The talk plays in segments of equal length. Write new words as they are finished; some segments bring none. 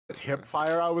hip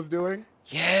fire I was doing?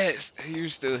 Yes, you're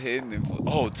still hitting them.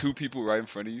 Oh, 2 people right in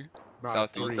front of you. Nah,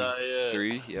 Southeast. 3.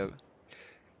 3, yep.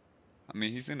 I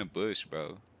mean, he's in a bush,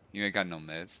 bro. You ain't got no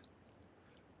meds.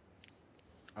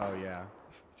 Oh yeah.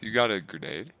 You got a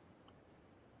grenade?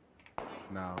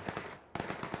 No.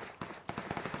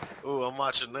 Oh, I'm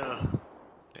watching now.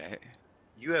 Yeah.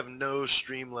 You have no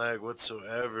stream lag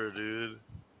whatsoever, dude.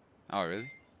 Oh,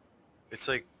 really? It's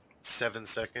like 7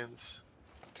 seconds.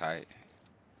 Tight.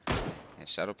 Yeah,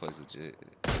 Shadow Play's legit.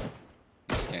 You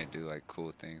just can't do like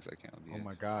cool things like MLBS. Oh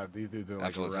my god, these dudes are That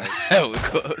like feels right. hella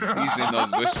close. He's in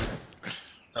those bushes.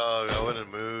 Oh, I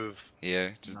wouldn't move. Yeah,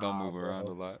 just don't move bro. around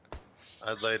a lot.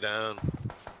 I'd lay down.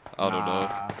 I don't know.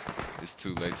 Nah. It's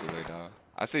too late to lay down.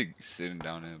 I think sitting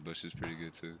down in a bush is pretty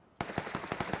good too.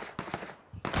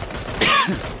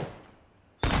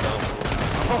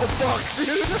 Oh fuck,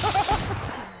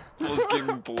 dude. Almost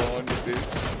getting blown to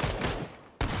bits.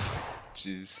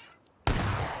 Jeez.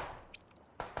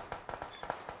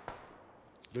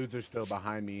 Dudes are still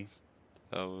behind me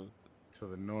Oh, to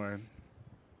the north.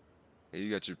 hey,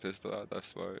 you got your pistol out. That's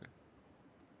smart.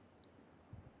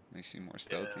 Makes you more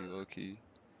stealthy, low key.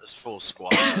 There's full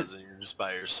squads and you're just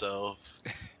by yourself.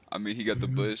 I mean, he got the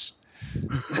bush.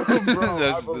 Bro,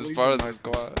 that's believe part in of the my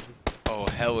squad. Oh,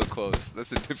 hella close.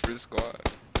 That's a different squad.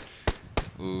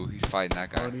 Ooh, he's fighting that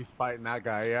Oh, guy. and he's fighting that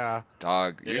guy, yeah.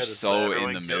 Dog, Yeah, you're just so let in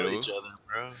everyone the kill middle. each other,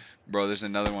 bro. Bro, there's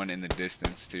another one in the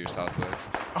distance to your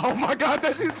southwest. Oh my god,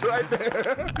 that dude's right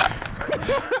there.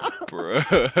 Bro,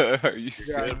 are you Yeah,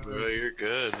 serious? Good, bro. You're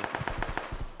good.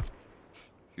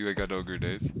 You ain't got no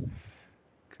grenades?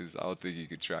 Because I don't think you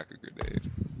could track a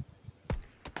grenade.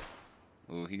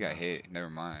 Ooh, he got hit. Never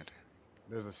mind.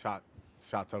 There's a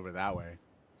shots over that way.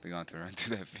 We gonna have to run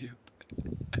through that field.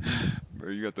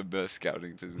 Bro, you got the best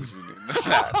scouting position in the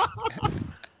map.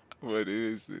 What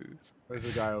is this? There's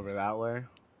a guy over that way.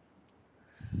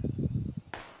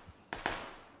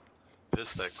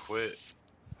 Pissed I quit.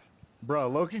 Bro,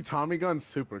 Loki Tommy gun's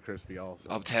super crispy also.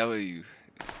 I'm telling you,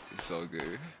 it's so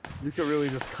good. You could really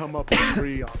just come up with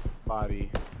 3 on the body.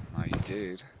 Oh, you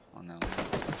did on that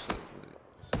one. That shit's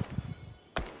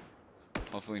lit.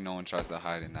 Hopefully no one tries to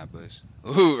hide in that bush.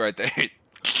 Ooh, right there.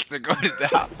 They're going to the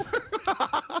house.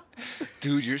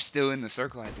 Dude, you're still in the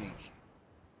circle, I think.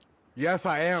 Yes,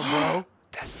 I am, bro.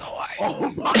 That's so high. Oh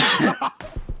my god.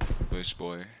 Bush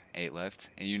boy, 8 left.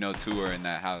 And you know 2 are in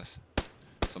that house.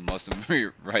 So most of them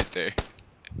are right there.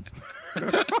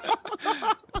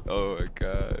 Oh my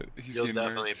god. He's You'll getting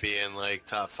definitely hurt. be in like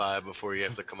top 5 before you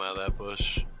have to come out of that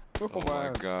bush. Oh, Oh my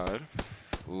man. god.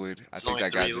 Ooh, I There's think only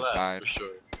that guy 3 just left, died. For sure.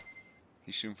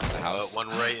 He's shooting from the house. One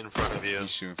right in front of you.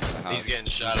 He's shooting from the house. He's getting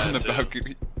shot He's on at, the too.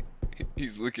 balcony.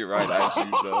 He's looking right at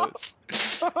you,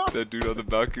 so that dude on the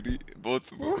balcony.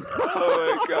 Both of them.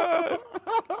 Oh my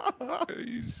god. Are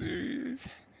you serious?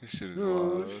 This shit is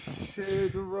Oh wild.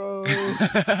 shit, bro.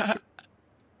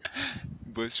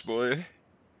 Bush boy.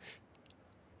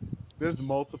 There's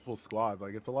multiple squads.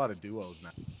 Like, it's a lot of duos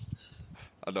now.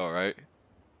 I know, right?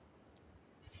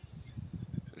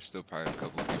 There's still probably a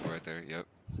couple people right there. Yep.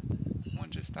 One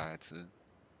just died too.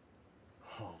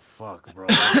 Oh fuck, bro.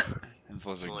 Them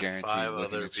folks are Only guaranteed 5 looking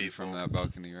other at you from people. that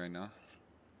balcony right now.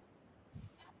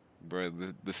 Bro,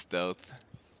 the stealth.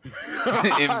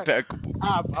 Impeccable.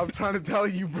 I'm trying to tell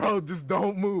you, bro, just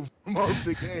don't move for most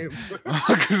of the game.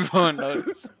 Because one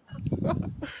knows.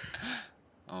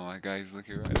 Oh my god, he's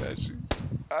looking right at you.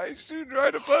 He's shooting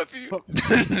right above you.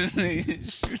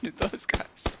 He's shooting at those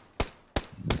guys.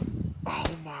 Oh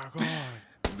my god.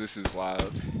 This is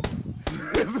wild.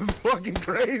 This is fucking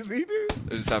crazy, dude.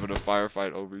 They're just having a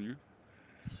firefight over you.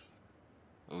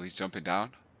 Oh, he's jumping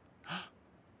down.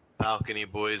 Balcony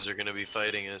boys are gonna be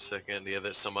fighting in a second.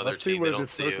 Some other Let's see team, they where don't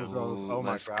this see circle you. goes. Ooh, Oh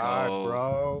my let's god, go.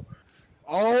 bro.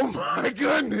 Oh my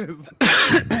goodness.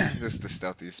 This is the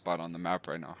stealthiest spot on the map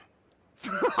right now.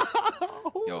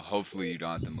 Yo, hopefully you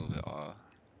don't have to move at all.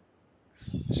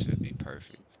 Should be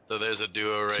perfect. So there's a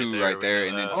duo right 2 there. right there,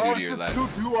 and then 2 Oh, to it's your just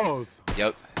left. 2 duos.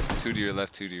 Yep. 2 to your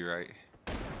left, 2 to your right.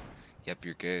 Yep,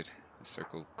 you're good. The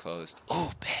circle closed.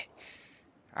 Oh, bet.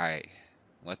 Alright.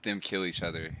 Let them kill each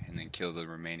other and then kill the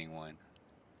remaining one.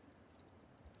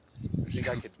 You think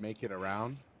I could make it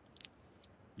around?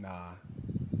 Nah.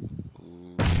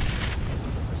 Ooh.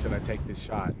 Or should I take this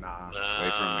shot? Nah.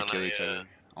 Wait for them to kill Nah, each yeah. other.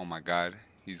 Oh my god.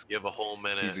 He's You have a whole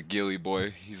minute. a ghillie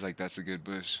boy. He's like, that's a good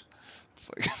bush.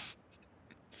 It's like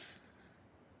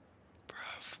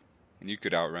bruv. And you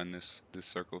could outrun this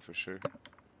circle for sure.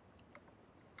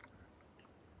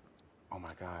 Oh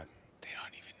my god. They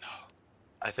don't even know.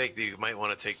 I think you might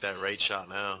want to take that right shot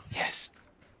now. Yes.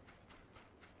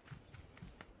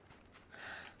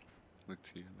 Look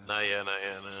to your Not yet, no.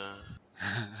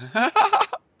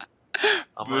 left.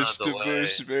 I'm Bush on to a delay.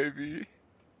 bush, baby.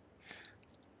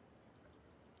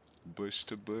 Bush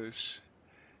to bush.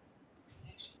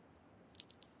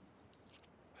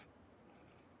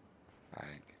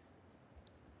 Alright.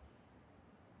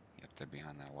 Yep, they're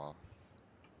behind that wall.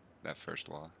 That first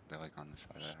wall. They're like on the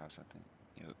side of that house, I think.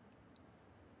 Yep.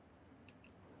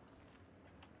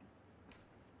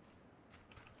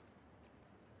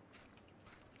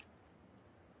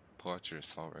 Pull out your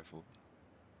assault rifle.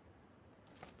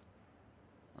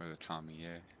 Or the Tommy,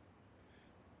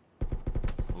 yeah.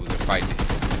 Ooh, they're fighting.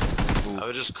 Ooh. I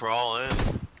would just crawl in.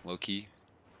 Low key.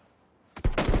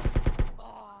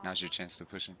 Now's your chance to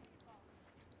push him.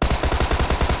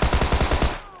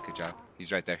 Good job.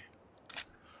 He's right there.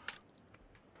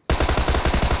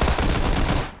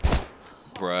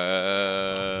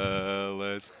 Bruh,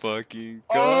 let's fucking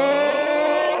go.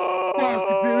 Oh,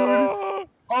 fuck, dude.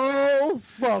 Oh,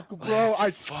 fuck, bro. Let's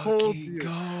I told you. go.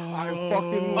 I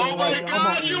fucking Oh my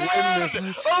god, you won!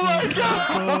 Let's Oh my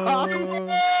god! go. You won!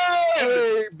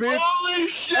 Hey, bitch. Holy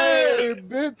shit! Hey,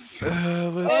 bitch.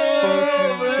 Let's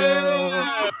fucking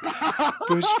go.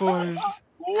 Bush boys.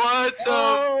 What the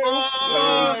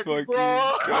Let's fuck? fucking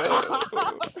bro. go.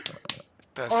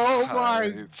 That's Oh my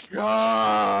hype.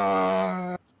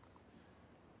 god.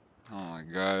 Oh my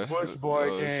god. Bush boy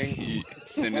That was gang. heat.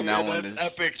 Sending that one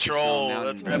That's to epic Stone troll. Mountain,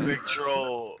 That's bro. epic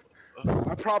troll.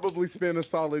 I probably spent a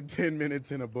solid 10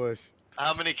 minutes in a bush.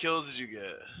 How many kills did you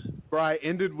get? Bro, I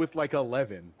ended with like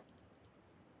 11.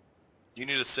 You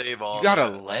need to save all You got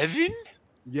that. 11?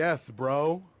 Yes,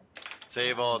 bro.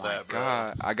 Save all Oh my that, bro.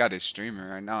 god. I got his streamer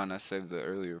right now and I saved the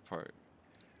earlier part.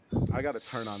 I gotta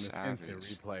turn on this instant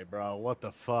Savage. replay, bro. What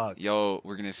the fuck? Yo,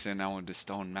 we're gonna send that one to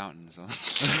Stone Mountain. So.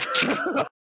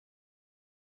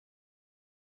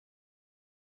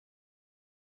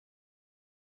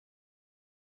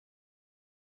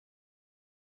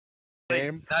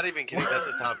 Game. Not even kidding. That's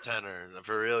a top 10er.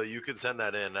 For real, you could send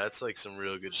that in. That's like some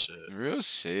real good shit. Real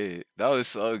shit. That was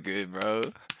so good, bro.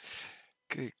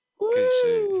 Good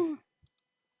shit. Woo!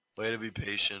 Way to be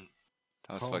patient.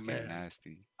 That was Oh, fucking man.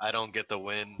 nasty. I don't get the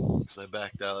win because I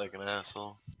backed out like an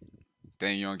asshole.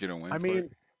 Then you don't get a win. I for mean,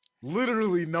 it?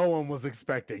 literally no one was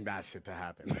expecting that shit to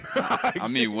happen. I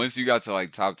mean, once you got to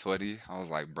like top 20, I was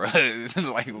like, bruh, this is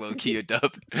like low key a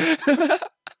dub.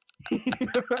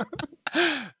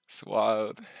 It's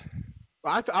wild.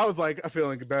 I was like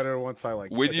feeling better once I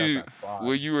like. When took out you that spot.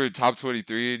 when you were top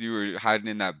 23 and you were hiding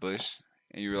in that bush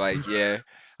and you were like, yeah,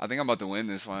 I think I'm about to win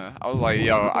this one. I was like,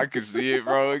 yo, I could see it,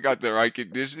 bro. It got the right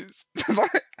conditions.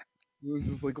 It was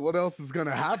just like, what else is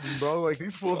gonna happen, bro? Like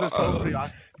these fools are so free.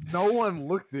 No one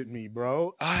looked at me,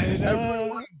 bro. I know.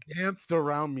 Everyone danced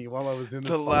around me while I was in The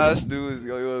this last dude was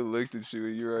the only one who looked at you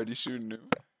and you were already shooting him.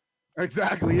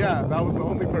 Exactly, yeah. That was the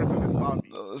only person that saw me.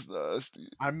 That was nasty.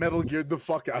 I Metal Geared the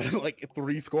fuck out of like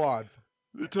 3 squads.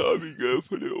 The Tommy gun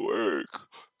put in work.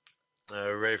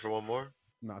 Ready for one more?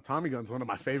 Nah, Tommy gun's one of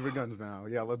my favorite guns now.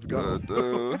 Yeah, let's go.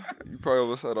 You probably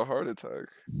almost had a heart attack.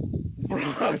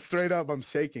 Bro, straight up, I'm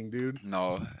shaking, dude.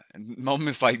 No,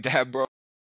 moments like that, bro.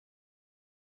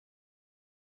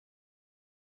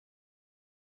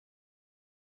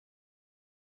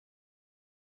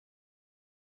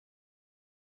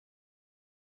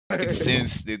 It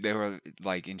since they were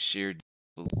like in sheer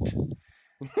belief.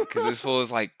 Because this fool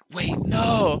was like, wait,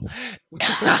 no.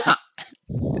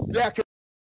 Yeah,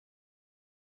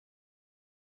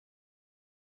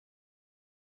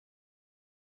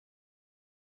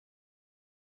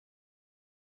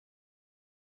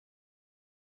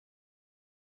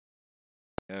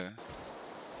 Yeah.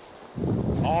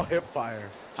 all hip fire.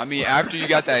 I mean, after you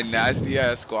got that nasty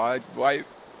ass squad wipe,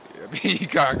 I mean, you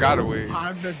got away.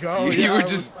 Time to go. You Yeah, were I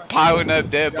just was like, piling up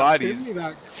dead yeah, bodies. Send me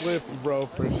that clip, bro,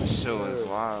 for Shit was sure.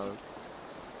 wild.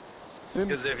 Send-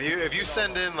 Because if you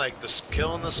send in like the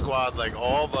killing the squad, like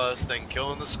all of us, then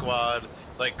killing the squad,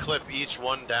 like clip each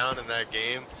one down in that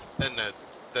game, then the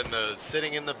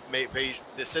sitting in the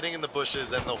sitting in the bushes,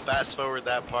 then they'll fast forward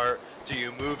that part to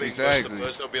you moving Exactly. bush to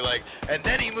bush. They'll be like, and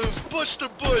then he moves bush to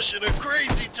bush in a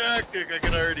crazy tactic. I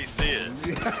can already see it.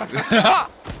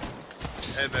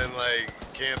 And then like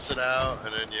camps it out,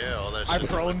 and then yeah, all that I shit.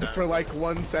 proned for like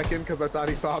 1 second because I thought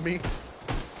he saw me.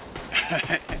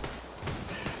 That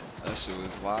shit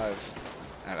was live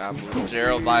at Apple.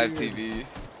 Gerald Live TV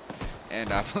and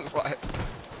Apple's Live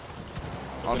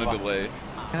on a delay.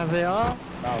 That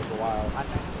was wild.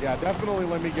 Yeah, definitely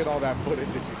let me get all that footage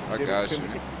if you can I get got it to you.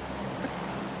 me.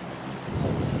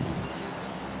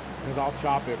 Cause I'll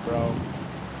chop it, bro.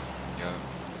 Yeah.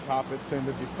 Chop it, send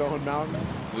it to Stone Mountain.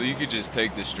 Well, you could just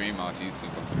take the stream off YouTube,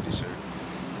 I'm pretty sure.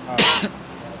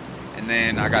 And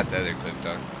then I got the other clip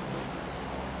though.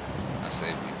 I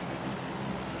saved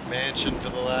it. Mansion for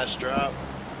the last drop.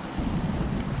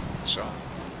 So.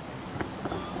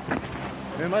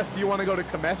 And unless do you want to go to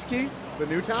Komeski, the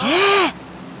new town?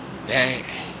 Dang.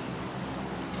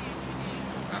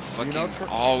 I fucking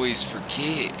always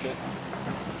forget.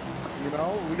 You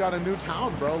know, we got a new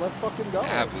town, bro. Let's fucking go.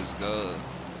 Yeah, let's go.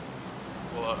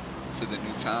 What? To the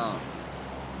new town.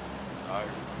 Alright.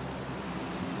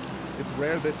 It's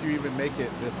rare that you even make it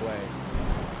this way.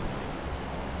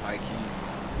 Mikey.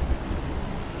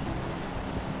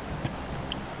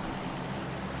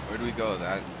 Where do we go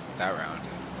that round?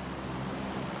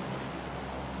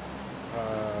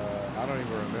 I don't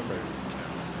even remember.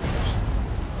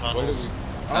 Tunnels.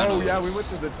 Oh yeah, we went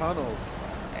to the tunnels.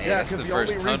 Hey, Yeah, that's the 'cause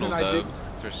first only reason tunnel, I dub. did-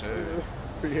 For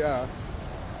sure. Yeah,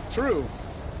 true.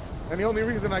 And the only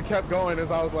reason I kept going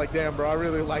is I was like, damn, bro, I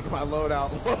really like my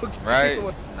loadout look. Right?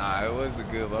 Nah, it was a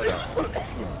good loadout.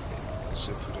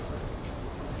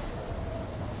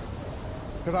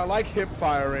 Because I like hip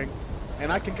firing,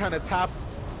 and I can kind of tap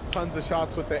tons of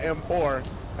shots with the M4,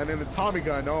 and then the Tommy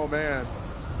gun, oh man,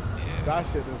 Yeah. that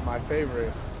shit is my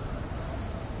favorite.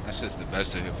 That's just the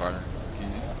best of hip fire.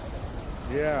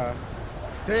 Yeah.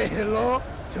 Say hello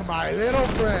to my little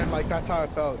friend. Like, that's how I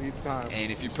felt each time.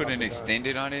 And if you Shot put the an gun.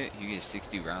 extended on it, you get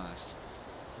 60 rounds.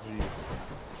 Jeez.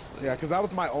 It's lit, Yeah, because that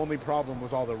was my only problem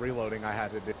was all the reloading I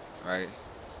had to do. right?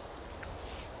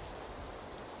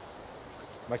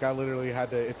 Like, I literally had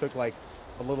to, it took like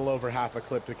a little over half a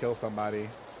clip to kill somebody.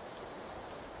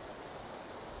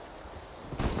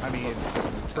 I mean,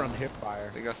 from hip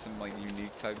fire, They got some like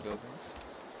unique type buildings.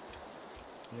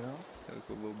 you know? They look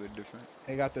a little bit different.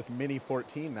 They got this Mini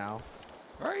 14 now.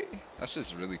 Right? That's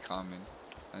just really common.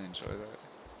 I enjoy that.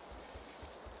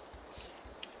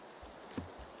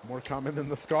 More common than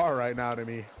the Scar right now to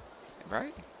me.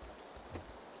 Right?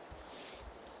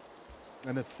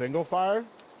 And it's single fire?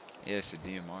 Yeah, it's a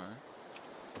DMR.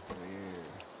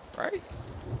 Yeah. Right?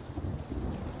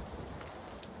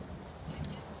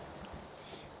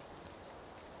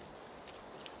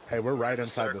 Hey, we're right The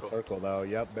inside the circle. circle though.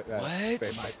 Yep.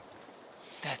 What?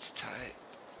 That's tight.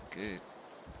 Good.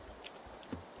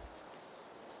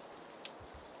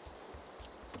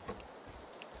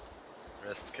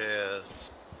 Rest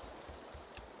chaos.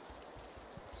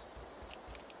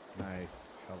 Nice.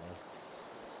 Hello.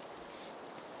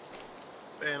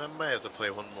 Man, I might have to play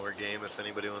one more game if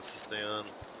anybody wants to stay on.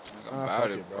 Like, I'm Ah, about fuck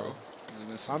it, it, bro. bro. There's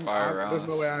been some fire rounds.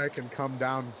 There's no way I can come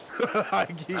down. I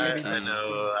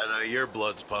know your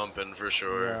blood's pumping for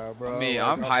sure. Yeah, bro. I mean, like,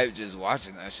 I'm hyped just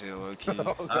watching that shit, low key.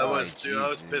 I was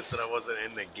Jesus. pissed that I wasn't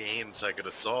in the game so I could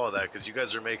have saw that because you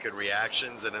guys are making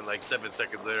reactions and then like 7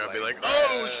 seconds later I'd be like,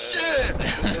 oh shit!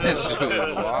 That shit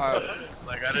was wild.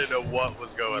 Like I didn't know what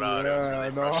was going on. It was Yeah,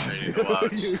 really no. frustrating to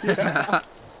watch. Yeah.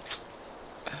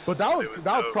 But that was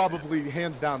dope, probably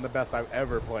hands down the best I've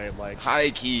ever played. Like High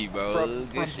key, bro. from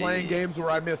Good playing shit. games where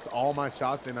I missed all my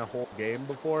shots in a whole game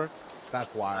before.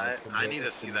 That's why I need to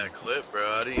see that clip, bro.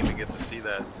 I didn't even get to see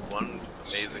that one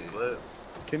amazing Shit. clip.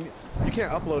 You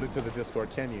can't upload it to the Discord,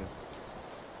 can you?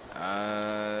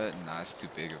 Nah, it's too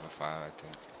big of a file, I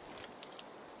think.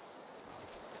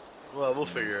 Well, we'll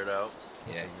figure it out.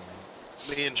 Yeah.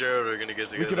 Me and Jared are gonna get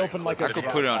together. could open, like, I a could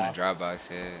Dropbox. put it on a Dropbox,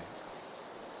 yeah.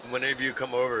 Whenever you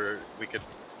come over, we could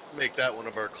make that one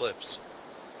of our clips.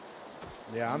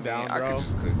 Yeah, I'm I mean, down, I bro. could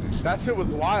just clip this shit. That shit was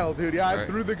wild, dude. Yeah, I Right.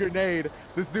 threw the grenade.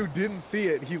 This dude didn't see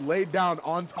it. He laid down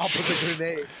on top of the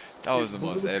grenade. That was It the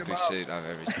most blew him epic up. shit I've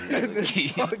ever seen. And then, low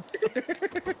key.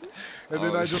 and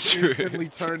then I just Straight. instantly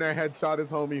turned and headshot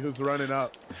his homie who's running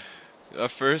up.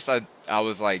 At first, I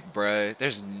was like, bruh,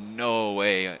 there's no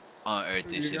way on earth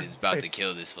this shit is about to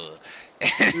kill this fool.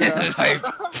 Yeah. Like,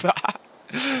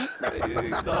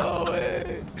 no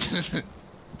way. That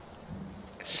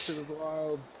shit was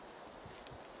wild.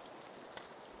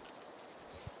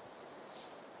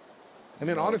 And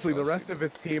then honestly, the rest of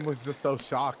his team was just so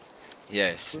shocked.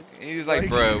 Yes. He was like, Like-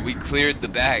 bro, we cleared the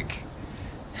back.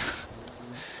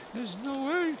 There's no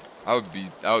way.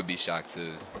 I would be shocked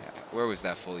too. Where was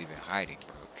that fool even hiding,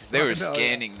 bro? Because they I were know, yeah.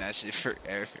 scanning that shit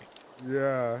forever.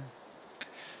 Yeah.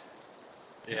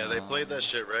 Yeah, they played that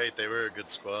shit right. They were a good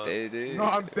squad. They did. No,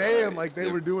 I'm saying like they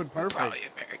They're were doing perfect. Probably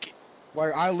American.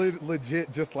 Like I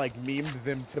legit just like memed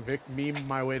them to meme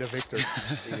my way to victory.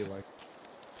 Like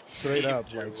straight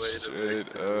up, Your like way to Straight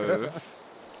victory. up.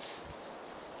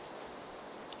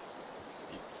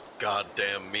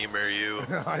 Goddamn memer, you.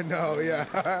 I know, yeah.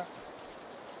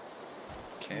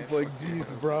 Can't It's like, fucking- geez,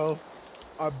 bro.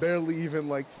 I barely even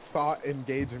like sought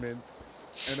engagements,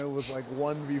 and it was like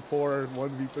 1v4 and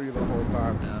 1v3 the whole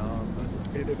time.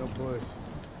 No. Hit in a bush.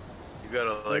 You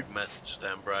gotta like message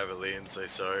them privately and say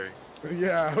sorry.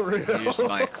 Yeah, real. Here's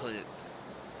my clip.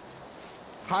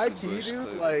 High Here's the key, Bush dude.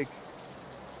 clip. Like,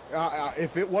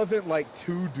 if it wasn't like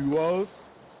 2 duos,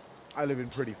 I'd have been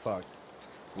pretty fucked.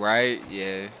 Right?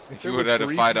 Yeah. If you it would was have had to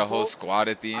 3 fight a people, whole squad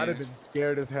at the I'd have end. been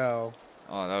scared as hell.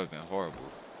 Oh, that would have been horrible.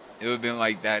 It would have been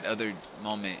like that other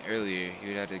moment earlier.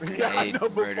 You'd have to Yeah, I grenade know,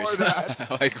 before murders. that,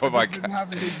 Like, oh my Didn't god.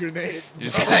 have any grenades, You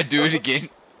just bro. gotta do it again.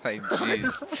 Like,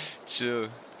 jeez. Chill.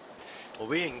 Well,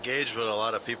 we engaged with a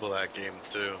lot of people that game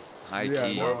too. High Yeah,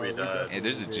 key. Before we died. Hey,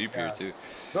 there's a definitely Jeep did, here yeah. too.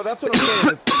 No, that's what I'm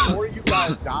saying. Is before you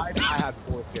guys died, I had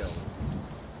 4 kills.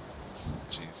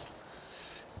 Jeez.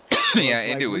 So Yeah, I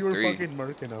it's ended we with were 3. fucking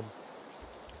murking them.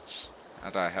 I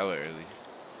died hella early.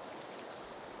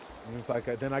 And it's like,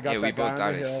 then I got Yeah, that we guy both on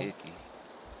died the at hill, 50.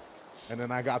 and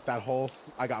then I got that whole.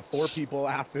 I got 4 people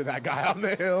after that guy on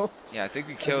the hill. Yeah, I think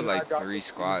we killed then I like got 3 the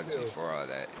squads 2. before all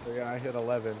that. So yeah, I hit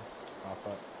 11. Oh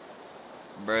fuck.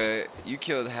 Bruh, you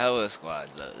killed hella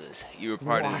squads though. You were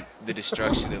part Why? of the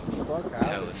destruction of Fuck hella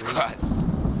happened, dude? squads.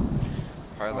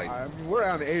 Probably like, I mean, we're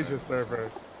on Asia 7%. server.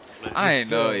 I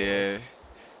ain't know, still- yeah.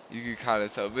 You can kind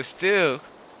of tell, but still,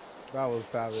 That was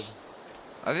savage.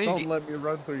 I Don't think. let me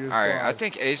run through your Alright, I squad.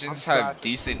 think Asians I'm have crashing.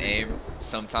 decent aim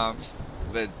sometimes,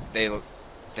 but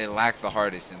they lack the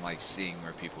hardest in like seeing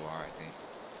where people are. I think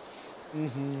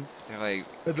Mm-hmm. they're like,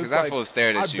 'Cause because it's that like, fool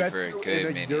stared I at you bet for a you good in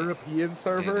a minute. European Didn't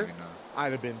server, even know.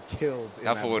 I'd have been killed. In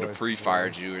That fool would have bush,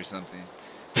 pre-fired bro. you or something.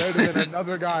 There'd have been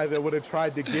another guy that would have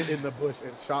tried to get in the bush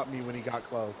and shot me when he got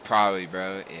close. Probably,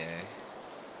 bro. Yeah.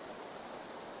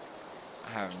 I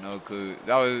have no clue.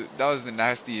 That was the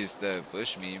nastiest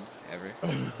bush meme ever.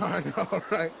 I know,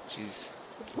 right? Jeez.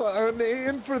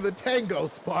 In for the tango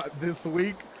spot this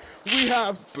week, we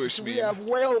have Bush we meme. have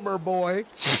Wailmer boy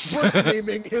bush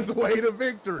memeing his way to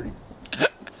victory.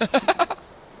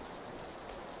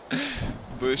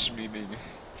 Bush memeing.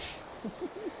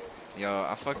 Yo,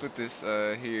 I fuck with this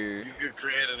here. You could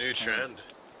create a new trend.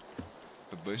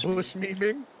 The bush, Bush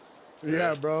memeing?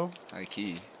 Yeah, bro. High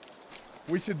key.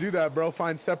 We should do that, bro.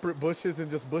 Find separate bushes and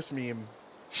just bush meme.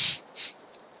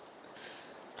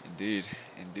 Indeed,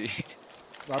 indeed.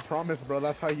 I promise, bro.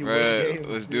 That's how you win Bruh, games.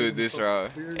 let's do it dude. this So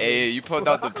route. serious. Hey, you pulled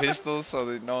out the pistols so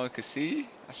that no one could see?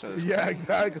 That shit was Yeah, clean.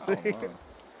 exactly.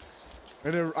 Oh,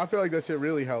 no. And I feel like that shit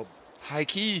really helped. High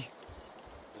key.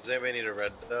 Does anybody need a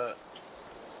red dot?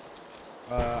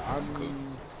 I'm Cool.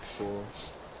 cool.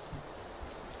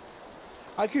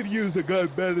 I could use a gun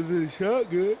better than a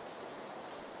shotgun.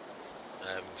 I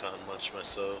haven't found much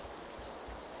myself.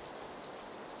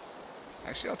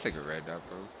 Actually, I'll take a red dot,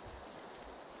 bro.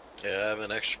 Yeah, I have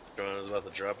an extra one. I was about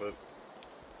to drop it.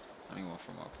 I need one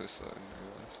for my pistol. I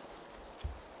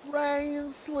didn't realize. Rain,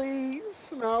 sleet,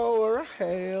 snow, or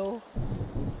hail.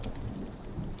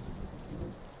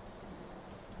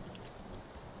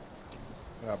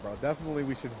 Yeah, bro. Definitely,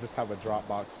 we should just have a drop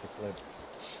box for clips.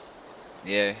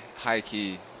 Yeah, high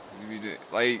key.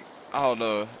 Like, I don't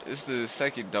know. It's the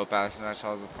second dope ass match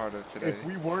I was a part of today. If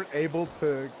we weren't able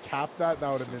to cap that,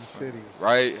 that would have So been fun. shitty.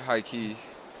 Right, high key.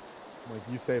 Like,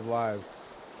 you save lives.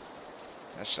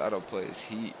 That shadow play is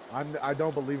heat. I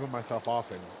don't believe in myself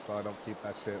often, so I don't keep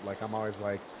that shit. Like, I'm always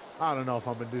like, I don't know if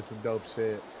I'm gonna do some dope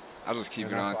shit. I just keep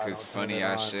And it that's on why I because don't turn funny it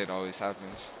ass on. shit always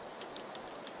happens.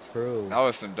 True. That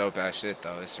was some dope ass shit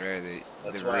though. It's rare that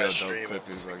That's the why real I stream dope clip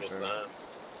every is like single that. time.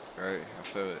 Right, I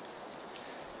feel it.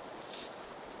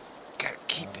 Gotta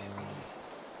keep it.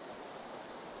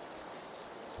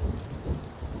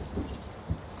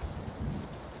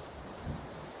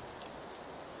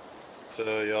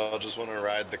 So y'all just want to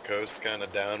ride the coast kind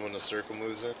of down when the circle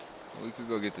moves in? We could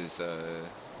go get this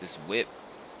this whip.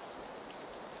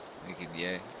 We could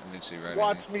eventually ride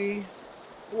Watch me.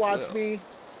 Watch Well, me. I'm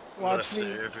gonna Watch sit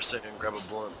me. here for a second and grab a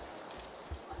blunt.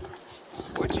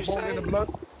 it. What'd you Bong say? in a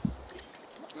blunt.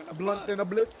 A blunt in a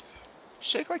blitz.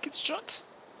 Shake like it's chunt.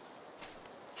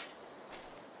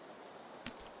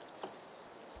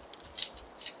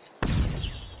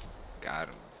 Got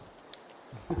him.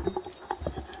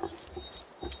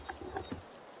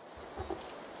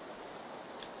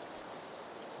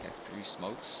 Got 3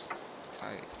 smokes.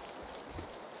 Tight.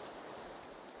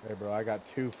 Hey, bro, I got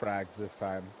 2 frags this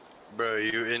time. Bro,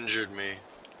 you injured me.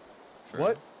 For-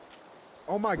 What?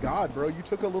 Oh my god, bro, you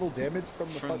took a little damage from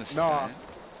the From fuck- the Nah. stand?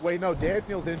 Wait, no,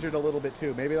 Daniel's injured a little bit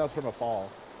too. Maybe that was from a fall.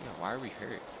 Yeah, why are we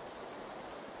hurt?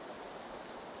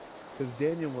 Because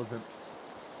Daniel wasn't.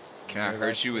 Can I Yeah,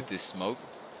 hurt you with this smoke?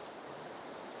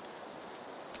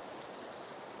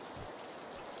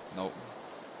 Nope.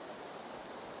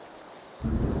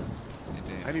 It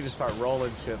didn't. I need to start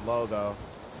rolling shit low though.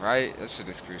 Right? That shit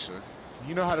is crucial.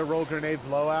 You know how to roll grenades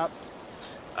low, app?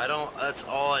 I don't. That's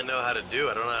all I know how to do.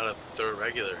 I don't know how to throw it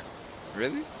regular.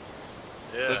 Really?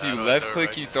 Yeah. So if I you know how to left throw it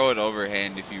click, you regular. throw it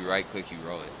overhand. If you right click, you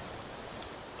roll it.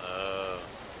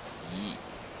 Yeet.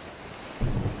 I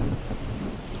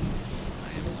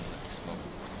am one with the smoke.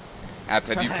 App,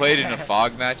 have you played in a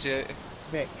fog match yet?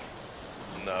 Nick,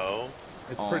 No.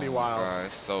 it's Oh pretty my wild. God,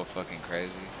 it's so fucking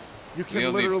crazy. You We can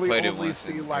only literally played it only once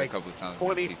see or a like couple times in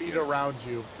 20 feet PTO. around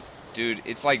you. Dude,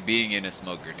 it's like being in a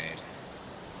smoke grenade.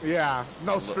 Yeah,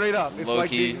 no, straight up. It's like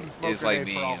Low-key, being in a smoke it's like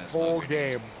grenade being in for a a smoke whole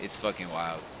grenade. game. It's fucking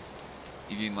wild.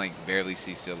 You can like barely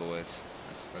see silhouettes.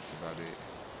 That's about it.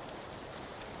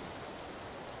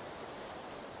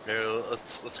 Here,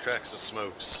 let's crack some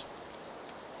smokes.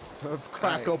 Let's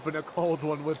crack Alright. open a cold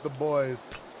one with the boys.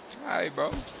 Alright,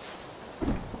 bro.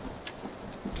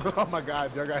 Oh my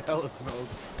god, y'all got hella smoke.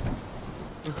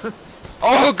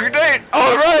 Oh, grenade!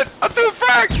 Oh, run! I threw a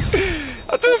frag!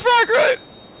 I threw a frag, run!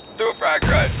 Threw a frag,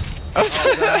 run! I'm so,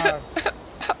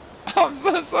 Oh I'm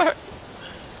so sorry.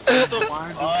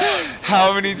 god.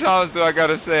 How many times do I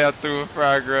gotta say I threw a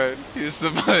frag, run? Here's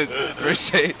some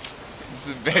first aids.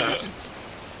 Some bandages.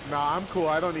 Nah, I'm cool.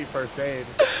 I don't need first aid.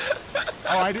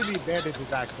 Oh, I do need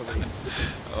bandages actually.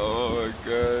 Oh my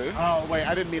god. Oh wait,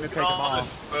 I didn't mean to take them All the off.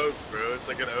 smoke, bro. It's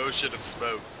like an ocean of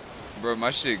smoke. Bro,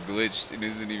 my shit glitched and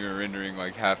isn't even rendering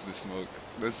like half the smoke.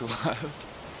 That's wild.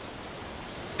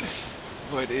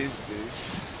 What is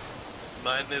this?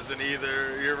 Mine isn't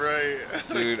either. You're right.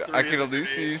 Dude, Like I 3 can of the only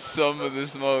see grenades. some of the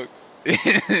smoke.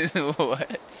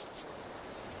 What?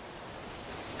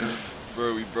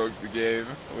 Bro, we broke the game.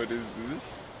 What is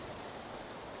this?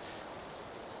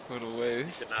 What a You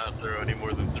waste. cannot throw any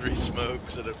more than 3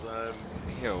 smokes at a time.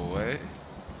 Yo, what?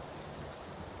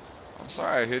 I'm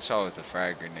sorry I hit y'all with a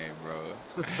frag grenade, bro.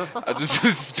 I just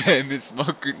was spamming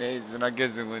smoke grenades and I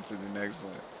guess it went to the next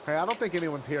one. Hey, I don't think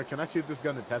anyone's here. Can I shoot this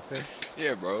gun to test it?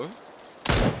 Yeah, bro.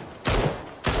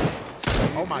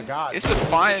 Oh my god. It's a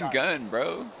fine gun,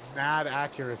 bro. Mad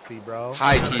accuracy, bro.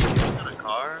 High key. Got a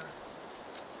car?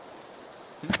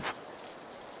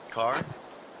 Car?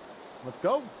 Let's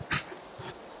go.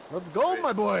 Let's go,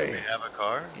 my boy. We have a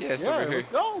car? Yeah, it's Yeah, over here.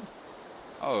 let's go.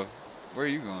 Oh, where are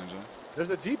you going, John? There's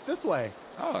a Jeep this way.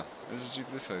 Oh, there's a Jeep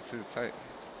this way too. Tight.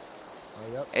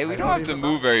 Oh, yep. Hey, we I don't have to even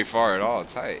move know. very far at all.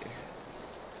 Tight.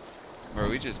 Bro,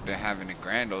 we just been having a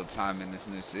grand old time in this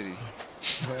new city.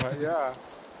 Yeah.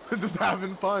 Just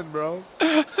having fun, bro.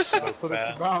 That's what bad.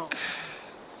 it's about.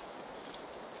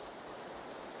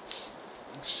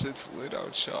 Shit's lit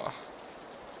out, y'all.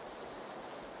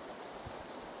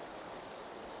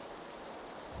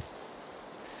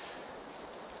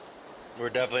 We're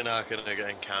definitely not gonna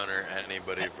encounter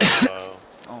anybody for a while.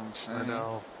 Oh, I'm saying. I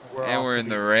know. And off we're to in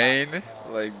the be- rain.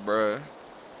 Like, bruh.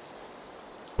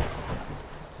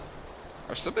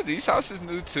 Are some of these houses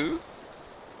new too?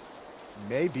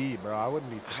 Maybe, bro. I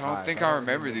wouldn't be I surprised. don't think I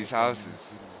remember these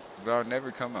houses. But I'll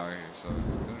never come out here, so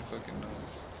who the fucking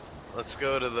knows? Let's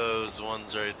go to those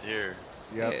ones right here.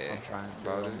 Yep, Yeah, I'm trying to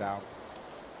about get them it. down.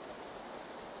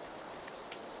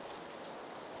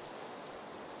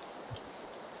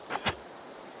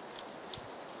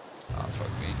 Oh, fuck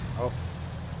me. Oh,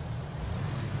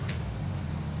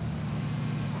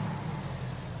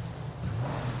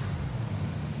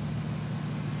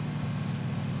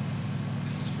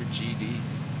 This is for GD.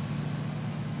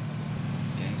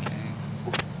 Gang, gang.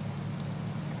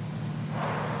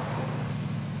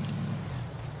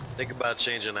 Think about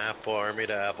changing Apple Army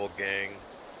to Apple Gang.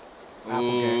 Apple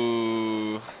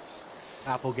Ooh.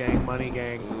 Apple gang, money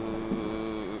gang.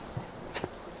 Ooh.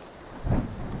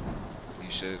 You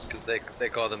should. Because they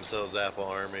call themselves Apple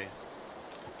Army.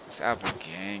 It's Apple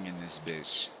Gang in this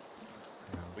bitch.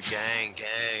 We gang,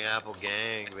 Apple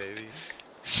Gang, baby.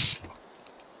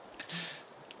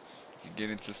 You can get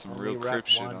into some Only real rap crip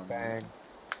shit one on bang.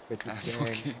 that. Bitches Apple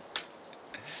gang. Gang.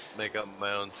 Make up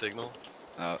my own signal.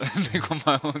 Make on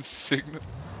my own signal.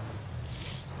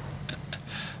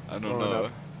 I don't Throwing know.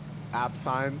 up App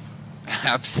signs.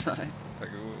 App sign. Like,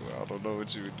 ooh, I don't know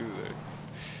what you would do there.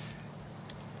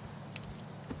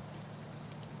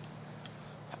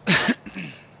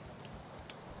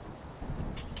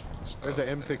 There's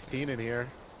an M16 in here.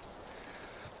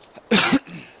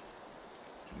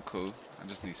 I'm cool. I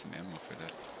just need some ammo for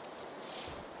that.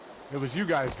 It was you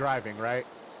guys driving, right?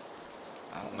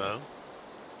 I don't know.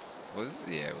 No. Was it?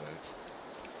 Yeah, it was.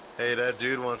 Hey, that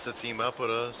dude wants to team up with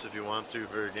us if you want to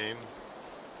for a game.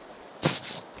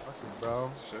 Fuck it, bro.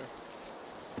 Sure.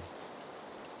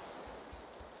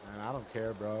 Man, I don't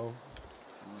care, bro.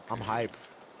 Okay. I'm hype.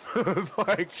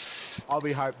 Like, I'll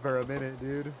be hyped for a minute,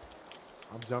 dude.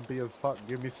 I'm jumpy as fuck.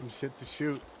 Give me some shit to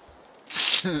shoot.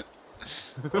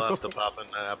 We'll have to pop in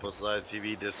the Apple Slide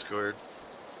TV Discord.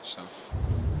 So,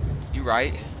 you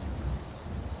right.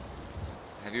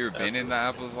 Have you ever been in the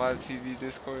Apple's live TV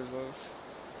Discords, those?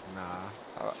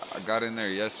 Nah. I got in there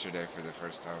yesterday for the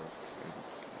first time.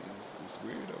 It's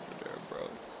weird over there, bro.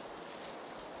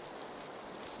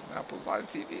 It's some Apple's live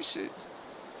TV shit.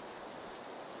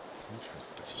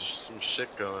 Interesting. It's just some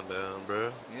shit going down,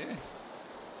 bro. Yeah.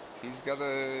 He's got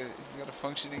a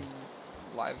functioning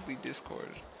lively Discord.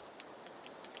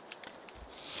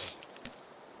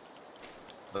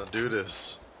 Now do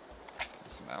this.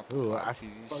 Some Apple's Ooh, live I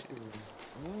TV fucking, shit.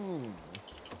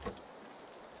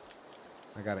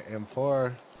 I got an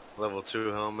M4. Level 2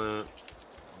 helmet.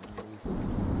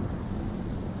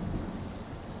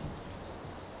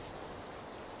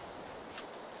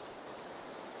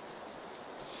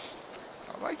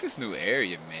 I like this new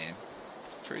area, man.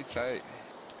 It's pretty tight.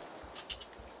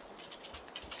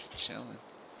 Just chilling.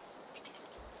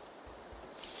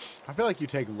 I feel like you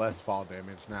take less fall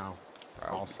damage now.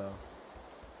 Probably. Also.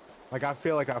 Like, I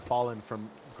feel like I've fallen from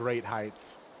great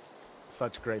heights.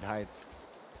 Such great heights.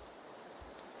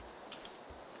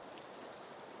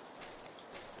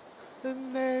 So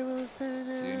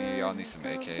y'all need some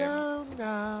AK. No,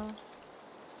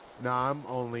 I'm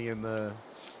only in the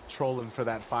trolling for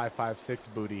that 5.56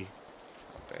 booty.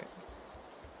 Okay.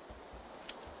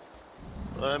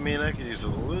 Well, I mean, I could use a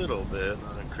little bit,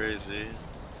 not crazy.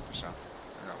 So, I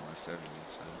got 170,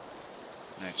 so.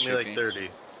 Maybe like 30.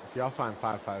 If y'all find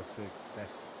 5.56,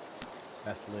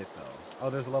 that's lit though. Oh,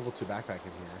 there's a level 2 backpack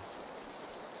in here.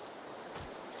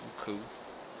 Cool.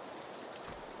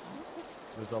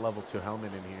 There's a level 2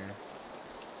 helmet in here.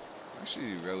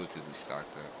 Actually, relatively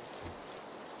stocked up.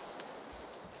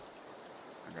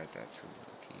 I got that too,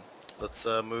 okay. Let's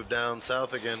move down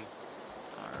south again.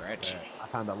 Alright. I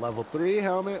found a level 3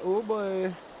 helmet. Oh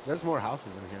boy. There's more houses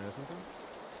in here, isn't there?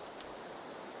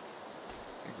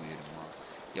 I think we hit them all.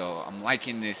 Yo, I'm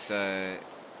liking this Halloween.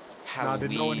 Now,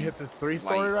 did no one hit this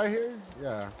 3-story right here?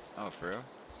 Yeah. Oh, for real?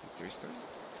 Is it 3-story?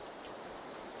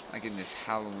 Liking this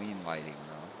Halloween lighting,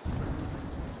 bro.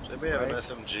 Should we have an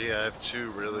SMG? I have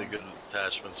 2 really good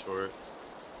attachments for it.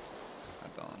 I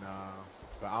don't know. No.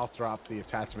 But I'll drop the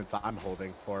attachments I'm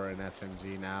holding for an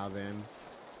SMG now then.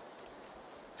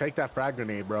 Take that frag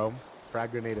grenade, bro.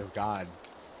 Frag grenade is God.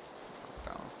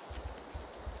 Down.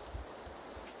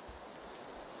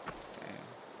 Damn.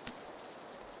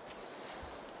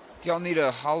 Do y'all need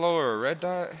a hollow or a red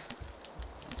dot?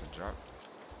 Drop.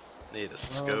 Need a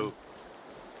scope.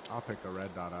 I'll pick a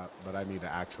red dot up, but I need an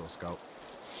actual scope.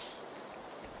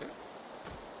 Okay.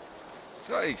 I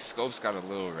feel like scope's got a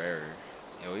little rarer.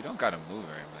 Yo, we don't gotta move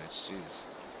very much. Jeez.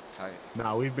 Tight.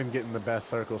 Nah, we've been getting the best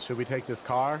circles. Should we take this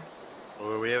car?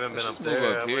 Well, we haven't Let's been just up move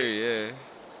there. up here, yeah.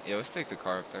 Yeah, let's take the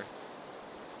car up there.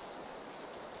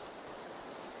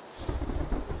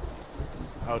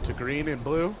 Oh, to green and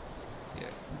blue?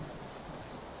 Yeah.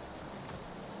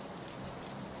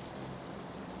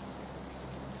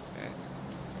 Okay.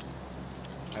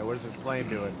 Hey, where's this plane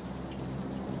doing?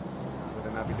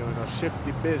 Better not be doing no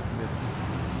shifty business.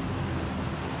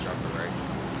 Drop it right.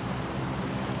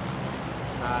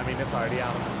 Nah, I mean, it's already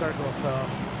out of the circle, so...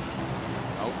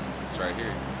 Oh, it's right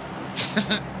here.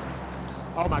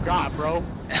 Oh my god, bro.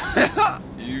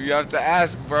 You have to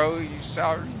ask, bro. You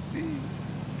shall receive.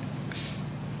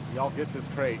 Y'all get this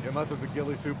crate. Unless it's a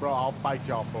ghillie suit, bro, I'll fight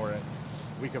y'all for it.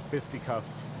 We can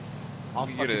fisticuffs. I'll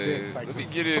suck your dick, Let me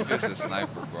get it if it's a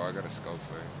sniper, bro. I got a scope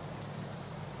for it.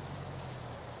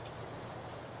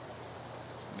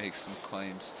 Let's make some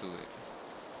claims to it.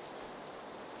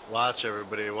 Watch,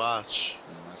 everybody, watch.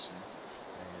 I'm watching.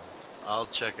 I'll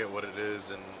check it what it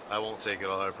is, and I won't take it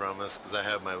all, I promise, because I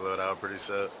have my loadout pretty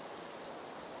set.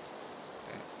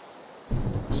 Okay.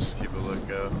 Just keep a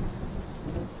lookout.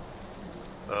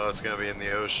 Oh, it's gonna be in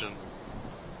the ocean.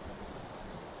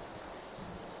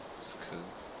 It's cool.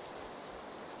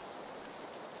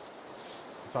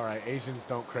 It's alright, Asians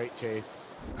don't crate chase.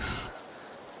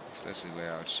 Especially way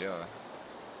out chill.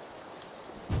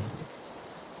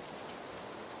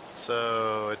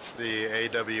 So, it's the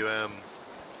AWM.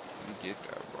 Let me get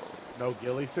that, bro. No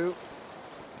ghillie suit?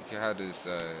 You can have this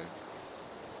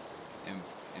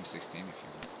M16 if you want.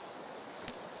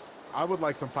 I would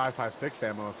like some 5.56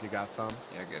 ammo if you got some.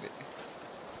 Yeah, I get it.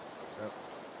 Yep.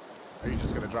 Are you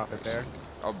just gonna drop it there?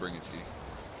 I'll bring it to you.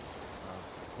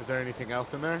 Is there anything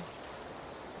else in there? I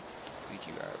think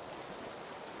you got it.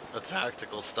 A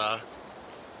tactical stock.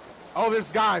 Oh, there's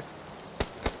guys!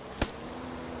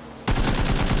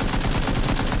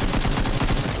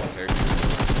 That's her.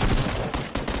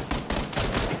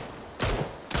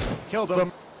 Killed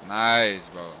him. Nice,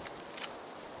 bro.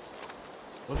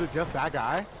 Was it just that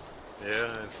guy?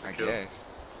 Yeah, it's the I kill. guess.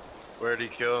 Where'd he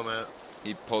kill him at?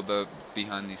 He pulled up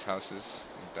behind these houses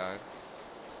and died.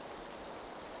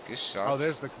 Good shots. Oh,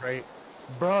 there's the crate.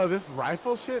 Bro, this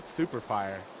rifle shit, super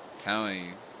fire. Telling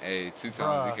you. Hey, 2 times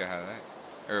Bruh. you could have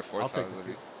that. Or 4 I'll take times.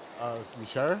 the you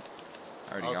sure?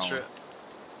 I already got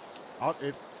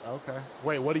one. Okay.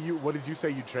 Wait, what did you say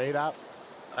you trade out?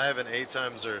 I have an 8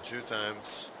 times or a 2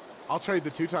 times. I'll trade the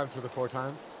 2 times for the 4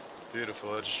 times.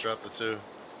 Beautiful. I just dropped the 2.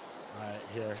 Alright,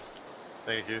 here.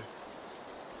 Thank you.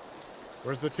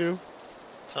 Where's the 2?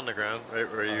 It's on the ground, right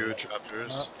where you dropped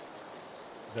yours.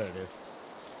 There it is.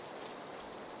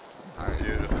 Alright.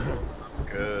 Beautiful.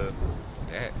 Good.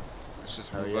 Yeah. Let's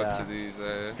just Hell move yeah. up to these.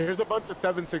 Here's a bunch of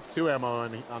 7.62 ammo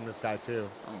on this guy too.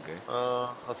 Okay.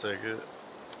 I'll take it.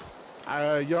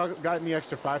 You all got any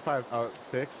extra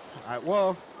 5.56?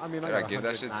 Well, I mean, Did I I got give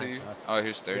that shit to 109 you? shots. Oh,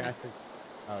 here's 30. Yeah, I think.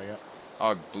 Oh yeah.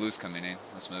 Oh, blue's coming in.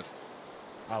 Let's move.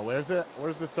 Oh, where's it?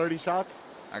 Where's the 30 shots?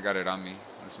 I got it on me.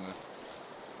 Let's move.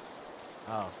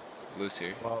 Oh, Blue's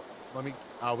here. well, let me.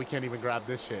 Oh, we can't even grab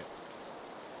this shit.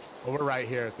 Well, we're right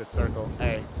here at this circle.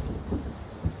 Hey.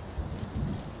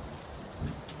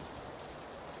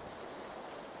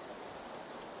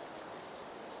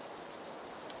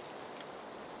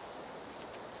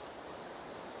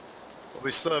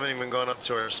 We still haven't even gone up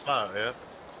to our spot yet.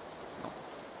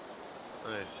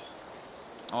 Nice.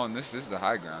 Oh, and this is the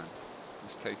high ground.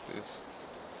 Let's take this.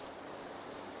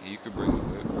 Yeah, you could bring the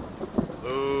loot.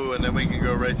 Ooh, and then we can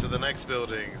go right to the next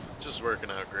buildings. Just working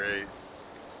out great.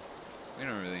 We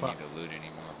don't really Fuck. need to loot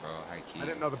anymore, bro. High key. I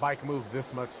didn't know the bike moved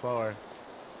this much slower.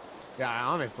 Yeah,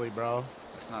 honestly, bro.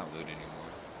 Let's not loot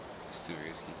anymore. It's too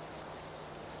risky.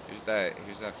 Here's that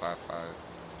 5.5.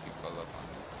 You pull up on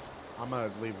it. I'm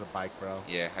gonna leave the bike, bro.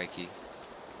 Yeah, high key.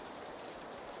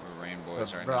 We're rain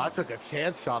boys right Bro, now. I took a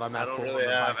chance shot on that. I don't fool really on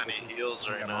the have bike. any heals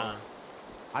right Get now. on.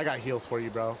 I got heals for you,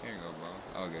 bro. Here you go,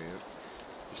 bro. Okay, yep.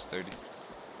 There's 30.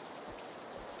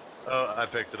 Oh, I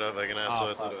picked it up. I can ask, so Oh,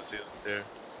 I thought fuck. it was heals here.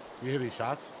 You hear these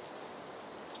shots?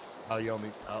 Oh, you only.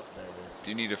 Oh, there it is.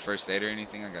 Do you need a first aid or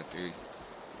anything? I got 3.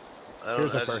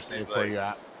 Here's a I just first aid need, for like- you,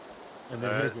 app. And then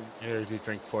Alright. here's an energy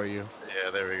drink for you. Yeah,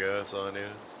 there we go. That's all I need.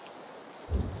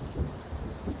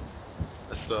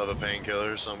 I still have a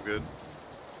painkiller, so I'm good.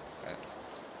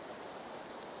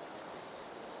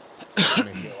 I'm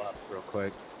gonna heal up real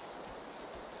quick.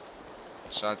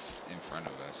 Shots in front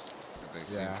of us. But they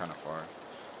seem Yeah. kind of far.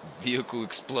 Vehicle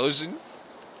explosion.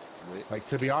 Wait. Like,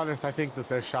 to be honest, I think that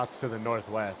there's shots to the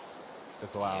northwest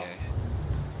as well. Yeah.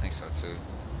 I think so too.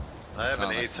 I have an Sound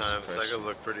like 8 some times, so I suppression. could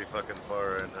look pretty fucking far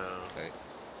right now. Okay.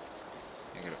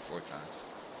 You get it 4 times.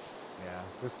 Yeah,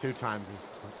 this 2 times is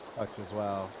clutch as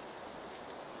well.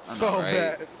 I know, So right?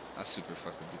 bad. I super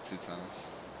fuck with the 2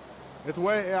 times. It's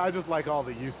way. I just like all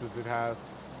the uses it has.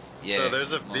 Yeah. So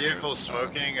there's a I'm over vehicle it.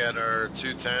 smoking at our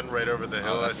 210 right over the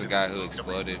hill. Oh, I that's see the guy them who coming.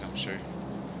 exploded, I'm sure.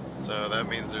 So that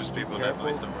means there's people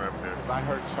definitely Careful. somewhere up here. Because I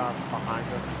heard shots behind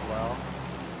us as well.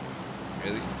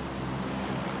 Really?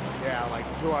 Yeah, like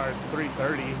to our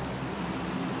 330.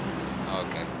 Oh,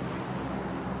 okay.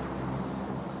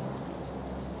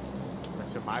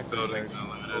 Which in my This building's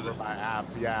 330 been looted. over by app.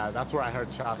 Yeah, that's where I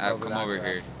heard shots. Come that over here.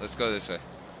 direction. Let's go this way.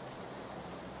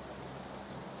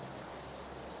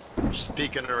 Just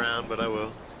peeking around, but I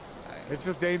will. Alright. It's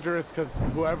just dangerous because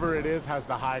whoever it is has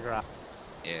the high ground.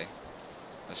 Yeah.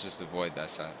 Let's just avoid that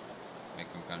side. Make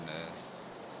him come to us.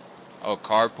 Oh,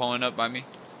 car pulling up by me.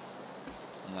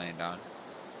 I'm laying down.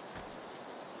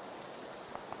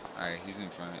 Alright, he's in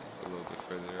front, a little bit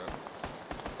further up.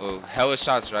 Oh, hella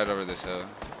shots right over this hill.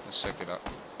 Let's check it out.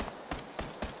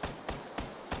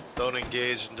 Don't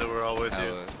engage until we're all with you.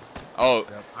 Hella. Oh,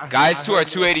 Yep. I guys heard- to I our heard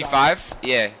more 285.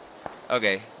 Yeah.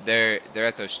 Okay, they're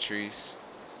at those trees.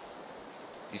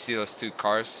 You see those 2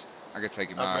 cars? I could take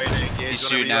him I'm out. ready to engage. He's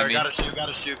whenever shooting you at are. me. Gotta shoot,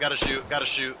 gotta shoot, gotta shoot, gotta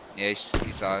shoot. Yeah, he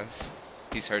saw us.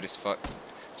 He's hurt as fuck.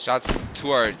 Shots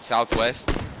to our southwest.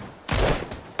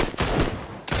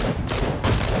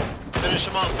 Finish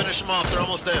them off, they're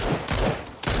almost dead.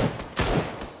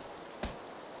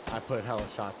 I put hella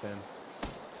shots in.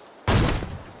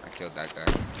 I killed that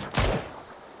guy.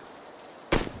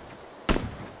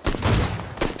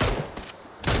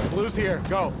 Blue's here.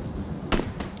 Go.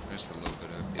 There's a little bit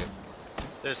of, yep.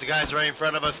 There's the guys right in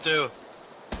front of us too.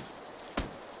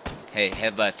 Hey,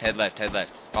 head left, head left, head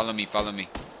left. Follow me, follow me.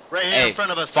 Right here Hey, in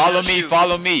front of us. follow Gotta me, shoot.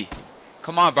 follow me.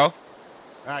 Come on, bro.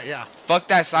 Alright, yeah. Fuck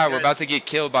that side. We're Okay. about to get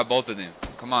killed by both of them.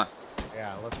 Come on.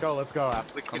 Yeah, let's go, let's go.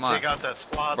 App. We can Come on. take out that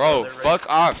squad. Bro, though, they're fuck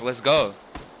off. Let's go.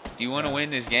 Do you want to Yeah. win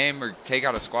this game or take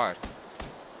out a squad?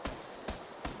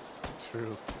 True.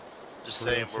 ready. Just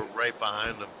saying, we're right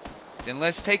behind them. Then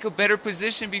let's take a better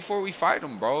position before we fight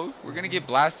them, bro. We're going to get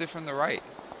blasted from the right.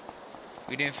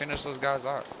 We didn't finish those guys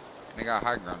off. They got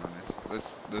high ground on this.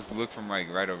 Let's look from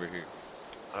like right over here.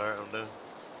 Alright, I'm done.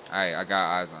 Alright, I got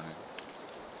eyes on it.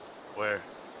 Where?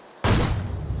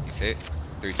 He's hit.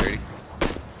 330.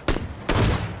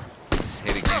 He's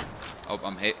hit again. Oh,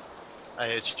 I'm hit. I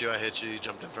hit you. You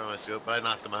jumped in front of my scope, but I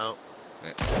knocked him out.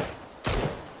 Ben.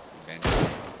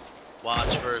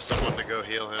 Watch for someone to go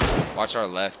heal him. Watch our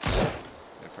left.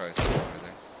 They're probably still over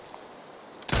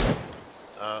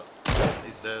there.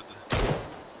 He's dead. Oh,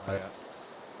 yeah.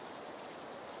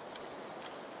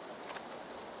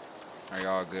 Are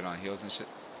y'all good on heals and shit?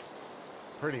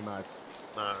 Pretty much.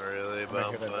 Not really, I'm but gonna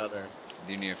I'm hit fine. another.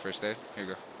 Do you need a first aid? Here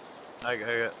you go. I got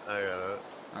it. Okay.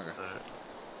 Alright.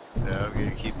 Yeah, I'm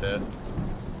gonna keep that.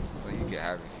 Well, you can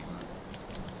have it if you want.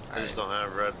 I just don't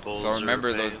have Red Bulls. So remember,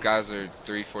 or those Pains. guys are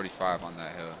 345 on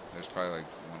that hill. There's probably like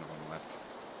one of them left.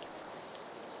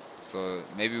 So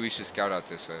maybe we should scout out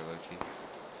this way, low-key.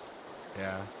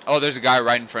 Yeah. Oh, there's a guy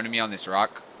right in front of me on this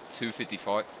rock.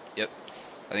 255. Yep.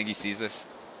 I think he sees us.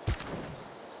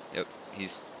 Yep.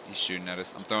 He's shooting at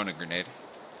us. I'm throwing a grenade.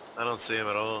 I don't see him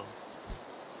at all.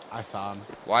 I saw him.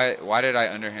 Why did I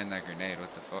underhand that grenade?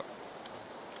 What the fuck?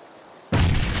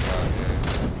 Okay,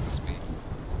 that's me.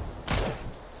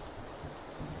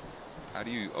 How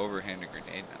do you overhand a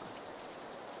grenade now?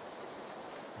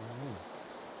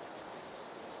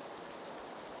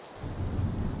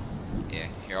 Yeah,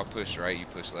 here, I'll push right, you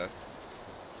push left.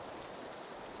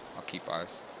 I'll keep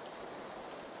eyes.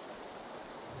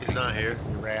 He's not here.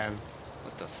 He ran.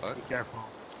 What the fuck? Be careful.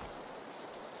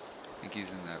 I think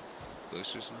he's in that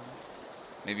bush or something.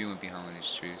 Maybe he went behind one of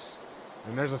these trees.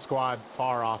 And there's a squad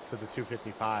far off to the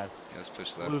 255. Yeah, let's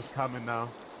push left. Blue's coming though.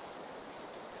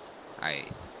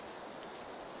 Aight.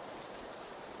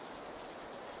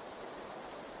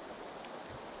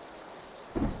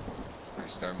 I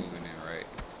start moving in right.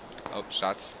 Oh,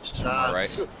 shots. All right.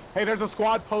 Hey, there's a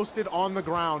squad posted on the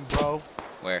ground, bro.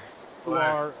 Where? To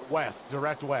our west,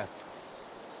 direct west.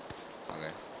 Okay.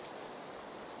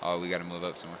 Oh, we gotta move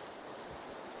up somewhere.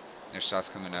 There's shots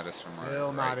coming at us from our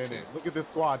Still not right in too. it. Look at this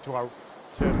squad to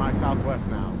my southwest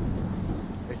now.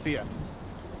 They see us.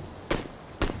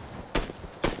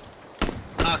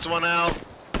 Knocked one out.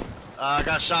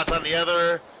 Got shots on the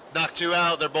other. Knocked two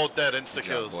out. They're both dead. Insta Good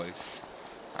kills. job, boys.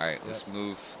 All right, let's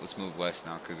move west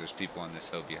now because there's people on this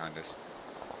hill behind us.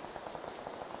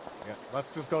 Yeah,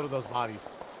 let's just go to those bodies.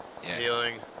 Yeah.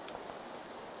 Healing.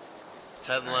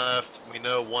 10 left. We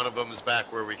know one of them is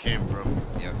back where we came from.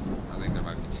 Yep. I think there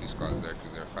might be 2 squads there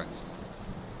because they're fighting someone.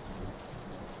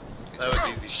 That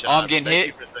was easy shot. Oh, I'm getting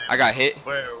hit. I got hit.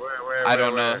 Where? I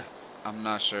don't know. I'm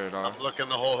not sure at all. I'm looking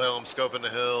the whole hill. I'm scoping the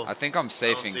hill. I think I'm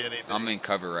safing. see anything. I'm in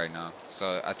cover right now.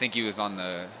 So I think he was on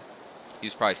the. He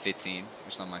was probably 15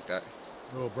 or something like that.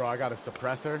 Oh, bro, I got a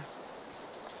suppressor.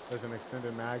 There's an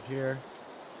extended mag here.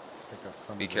 Pick up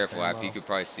some Be of this careful, App. ammo. He could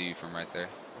probably see you from right there.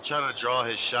 I'm trying to draw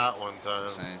his shot one time. I'm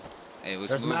saying. Hey,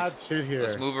 let's There's move. mad shit here.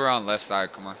 Let's move around left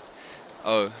side. Come on.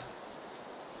 Oh.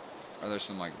 Are there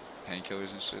some like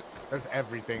painkillers and shit? There's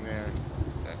everything there.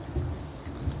 Okay.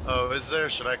 Oh, is there?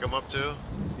 Should I come up too?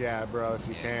 Yeah, bro, if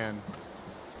you Yeah. can.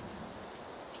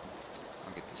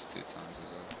 I'll get this 2 times as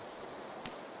well.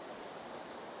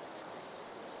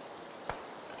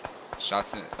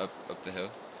 Shots up the hill.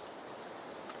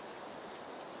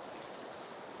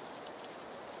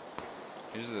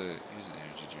 Here's an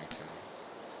energy drink too.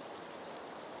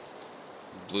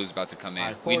 Blue's about to come in. All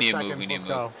right, We 4 need to seconds, move. We need to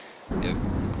let's move. go. Yep.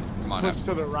 Come on up. Push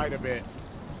to the right a bit.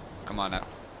 Come on up.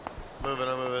 I'm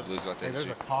moving. Blue's about to Hey, hit there's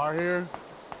you. a car here.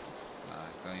 Nah,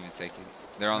 don't even take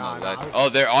it. They're on Nah, the nah, left. I was- Oh,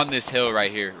 they're on this hill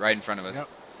right here, right in front of us. Yep.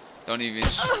 Don't even.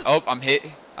 Oh, I'm hit.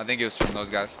 I think it was from those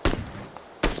guys.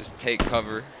 Just take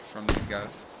cover from these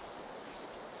guys.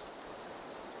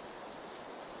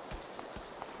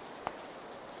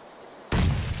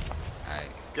 Alright.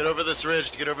 Get over this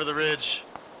ridge. Get over the ridge.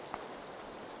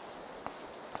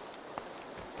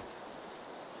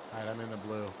 Alright, I'm in the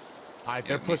blue. Alright, Yeah,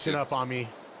 they're me pushing too. up on me.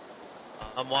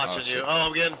 I'm watching shit. you.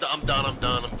 Oh, I'm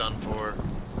done for.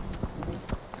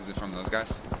 Is it from those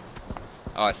guys?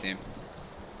 Oh, I see him.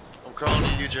 I'm crawling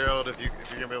to you, Gerald, if you're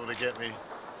gonna be able to get me.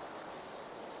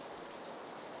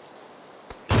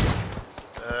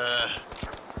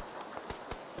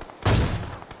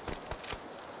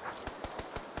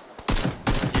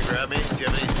 Can you grab me?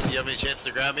 Do you have any chance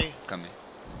to grab me? Coming.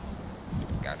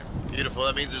 Got him. Beautiful.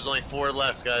 That means there's only 4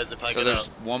 left, guys. If I So get there's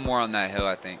up, one more on that hill,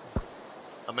 I think.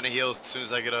 I'm gonna heal as soon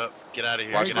as I get up. Get out of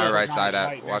here. Watch Get my out. right side,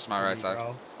 Right Watch next my to right me, side.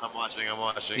 bro. I'm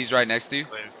watching. He's right next to you?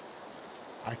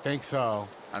 I think so.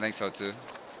 I think so too.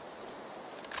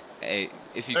 Hey,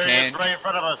 if you There he is, can. right in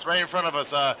front of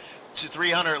us.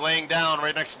 300 laying down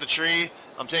right next to the tree.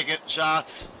 I'm taking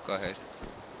shots. Go ahead.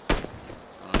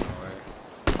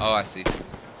 Oh, I see.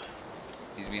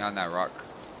 He's behind that rock.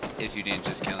 If you didn't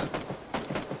just kill him.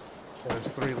 So there's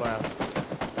 3 left.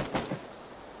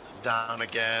 Down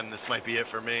again. This might be it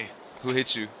for me. Who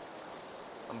hit you?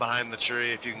 I'm behind the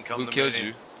tree. If you can come Who to killed me.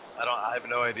 you? I have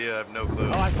no idea. I have no clue.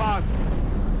 Oh, I found.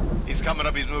 He's coming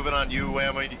up. He's moving on you,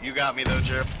 Wailmer. You got me though,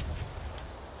 Jared.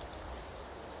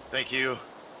 Thank you.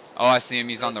 Oh, I see him.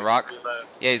 He's on the rock.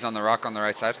 Yeah, he's on the rock on the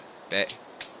right side. Bet.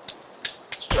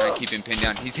 Just try and keep him pinned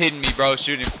down. He's hitting me, bro.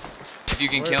 Shoot him. If you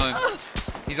can kill him.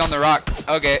 He's on the rock.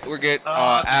 Okay, we're good.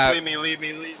 Just leave me, leave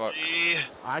me. Fuck.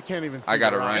 I can't even see. I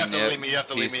gotta the rock. run. You have to leave me. You have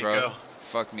to leave Peace, me. bro. Go.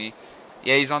 Fuck me.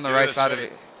 Yeah, he's on the Do right this side of way.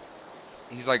 it.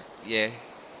 He's like, yeah.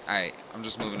 Alright, I'm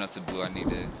just moving up to blue. I need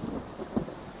to.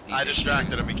 I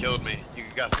distracted him. He killed me. You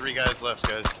got 3 guys left,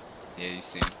 guys. Yeah, you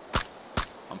see him.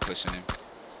 I'm pushing him.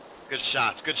 Good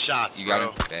shots. Good shots, You bro. got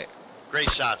him? Bet. Great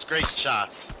shots. Great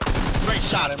shots. Great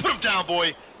shots. Put him down,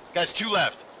 boy. Guys, 2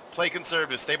 left. Play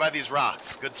conservative. Stay by these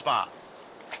rocks. Good spot.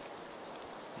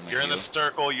 I'm gonna You're in the heal.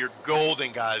 circle. You're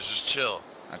golden, guys. Just chill.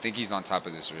 I think he's on top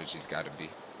of this ridge. He's gotta be.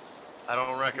 I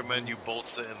don't recommend you bolt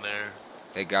sitting there.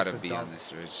 They gotta It's a be dump. on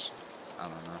this ridge. I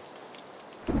don't know.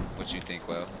 What you think,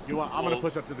 Will? You want? I'm gonna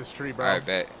push up to this tree, bro. Alright,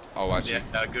 bet. I'll watch Yeah,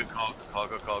 you. good call. Good call.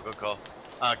 Good call. Good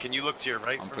call. Can you look to your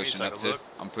right I'm for pushing me so I up can to. look?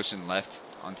 I'm pushing left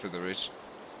onto the ridge.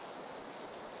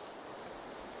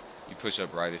 You push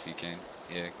up right if you can.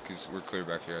 Yeah, because we're clear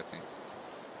back here, I think.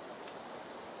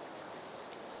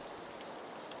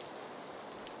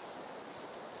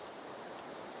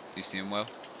 Do you see him, Will?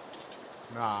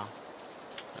 Nah.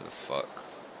 Where the fuck?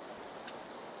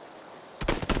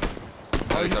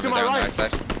 Oh, Oh, he's he's over to my there on the right. right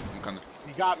side. I'm coming.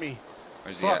 He got me.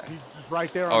 Where's he Fuck, at? he's just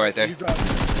right there. Oh, right there. Yep.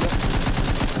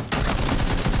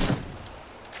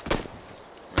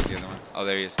 Where's the other one? Oh,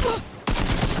 there he is.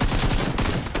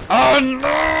 Oh no!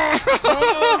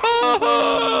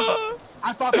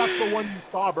 I thought that's the one you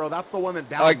saw, bro. That's the one that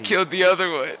downed I me. killed the other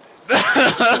one.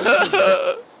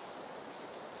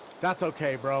 That's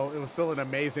okay, bro. It was still an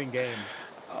amazing game.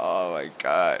 Oh my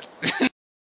god.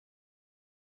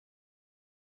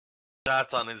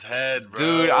 Shots on his head, bro.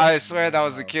 Dude, I swear that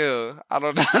was a kill. I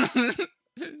don't know.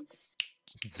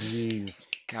 Jeez.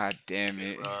 God damn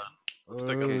it. Let's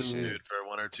pick up Good this shit. dude for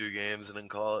 1 or 2 games and then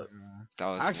call it. That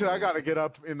was Actually, I lit. gotta get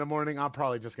up in the morning. I'm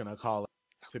probably just gonna call it,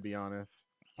 to be honest.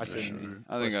 I For shouldn't. sure. be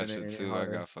I think I pushing should it any too. I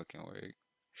harder. got fucking work.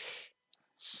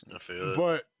 I feel it.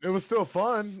 But it was still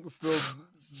fun. It was still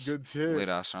good shit. Lit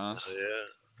ass rounds.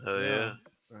 Hell yeah. Hell yeah.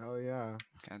 Hell yeah.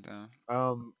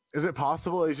 Goddamn. Is it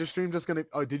possible? Is your stream just gonna?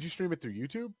 Oh, did you stream it through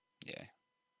YouTube? Yeah.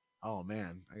 Oh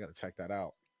man, I gotta check that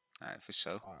out. Alright, for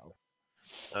sure. Wow. All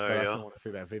But I right, still yo. want to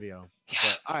see that video. Yeah.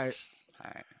 But, all right.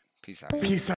 Alright. Peace out. Peace out.